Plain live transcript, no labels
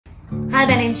Hi,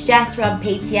 my name's Jess from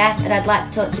PTS and I'd like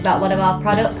to talk to you about one of our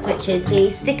products, which is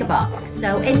the sticker box.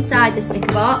 So inside the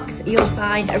sticker box you'll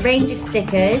find a range of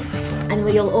stickers, and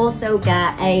you'll also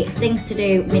get a things to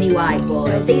do mini whiteboard.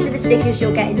 So these are the stickers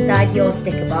you'll get inside your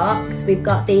sticker box. We've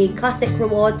got the classic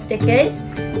reward stickers,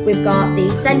 we've got the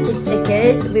scented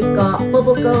stickers, we've got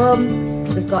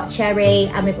bubblegum, we've got cherry,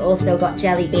 and we've also got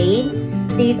jelly bean.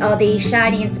 These are the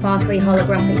shiny and sparkly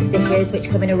holographic stickers which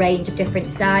come in a range of different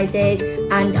sizes,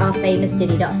 and our famous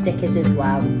Diddy Dot stickers as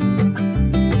well.